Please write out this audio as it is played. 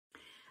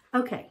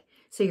Okay,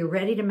 so you're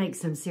ready to make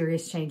some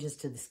serious changes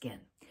to the skin.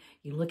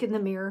 You look in the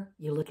mirror,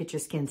 you look at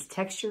your skin's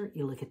texture,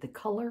 you look at the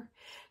color,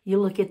 you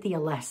look at the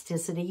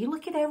elasticity, you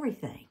look at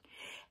everything.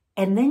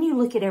 And then you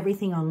look at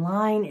everything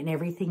online and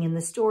everything in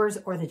the stores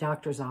or the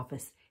doctor's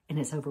office, and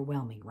it's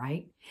overwhelming,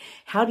 right?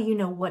 How do you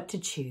know what to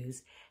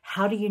choose?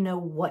 How do you know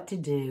what to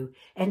do?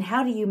 And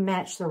how do you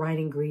match the right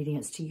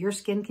ingredients to your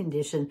skin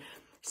condition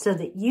so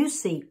that you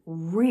see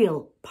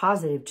real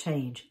positive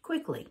change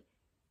quickly?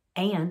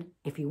 And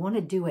if you want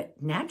to do it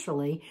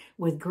naturally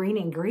with green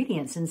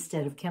ingredients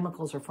instead of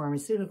chemicals or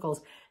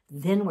pharmaceuticals,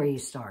 then where you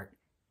start?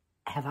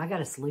 Have I got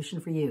a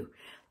solution for you?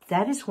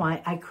 That is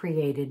why I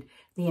created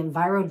the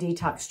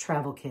Enviro-Detox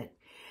Travel Kit.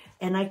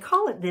 And I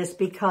call it this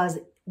because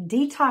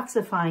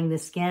detoxifying the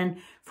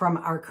skin from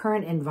our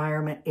current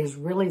environment is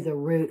really the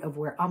root of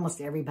where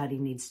almost everybody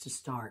needs to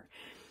start.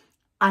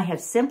 I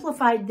have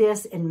simplified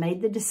this and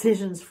made the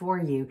decisions for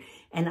you.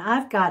 And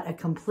I've got a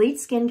complete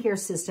skincare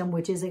system,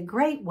 which is a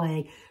great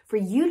way for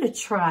you to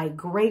try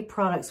great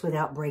products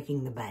without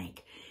breaking the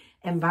bank.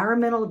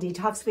 Environmental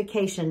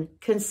detoxification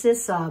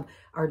consists of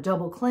our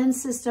double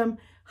cleanse system,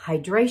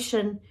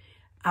 hydration,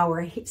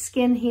 our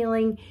skin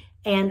healing,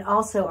 and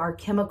also our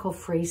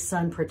chemical-free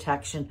sun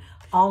protection,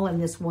 all in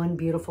this one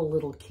beautiful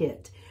little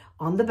kit.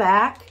 On the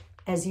back,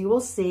 as you will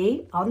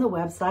see on the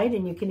website,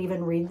 and you can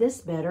even read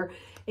this better,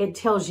 it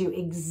tells you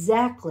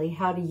exactly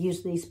how to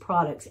use these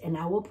products. And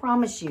I will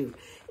promise you,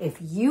 if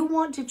you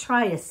want to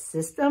try a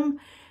system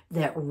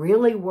that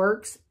really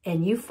works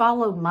and you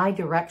follow my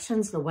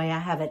directions the way I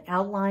have it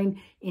outlined,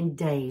 in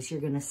days,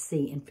 you're going to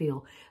see and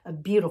feel a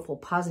beautiful,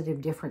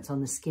 positive difference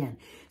on the skin.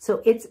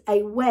 So it's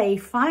a way,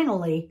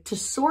 finally, to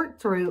sort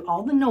through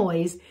all the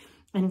noise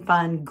and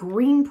find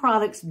green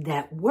products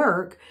that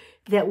work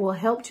that will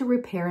help to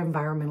repair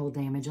environmental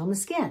damage on the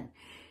skin.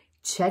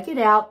 Check it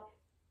out.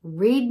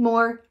 Read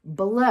more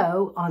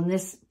below on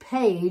this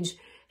page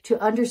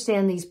to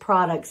understand these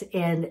products.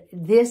 And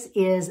this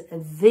is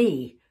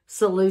the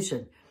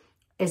solution.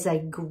 It's a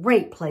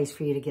great place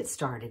for you to get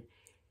started.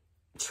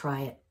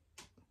 Try it.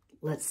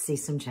 Let's see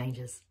some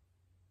changes.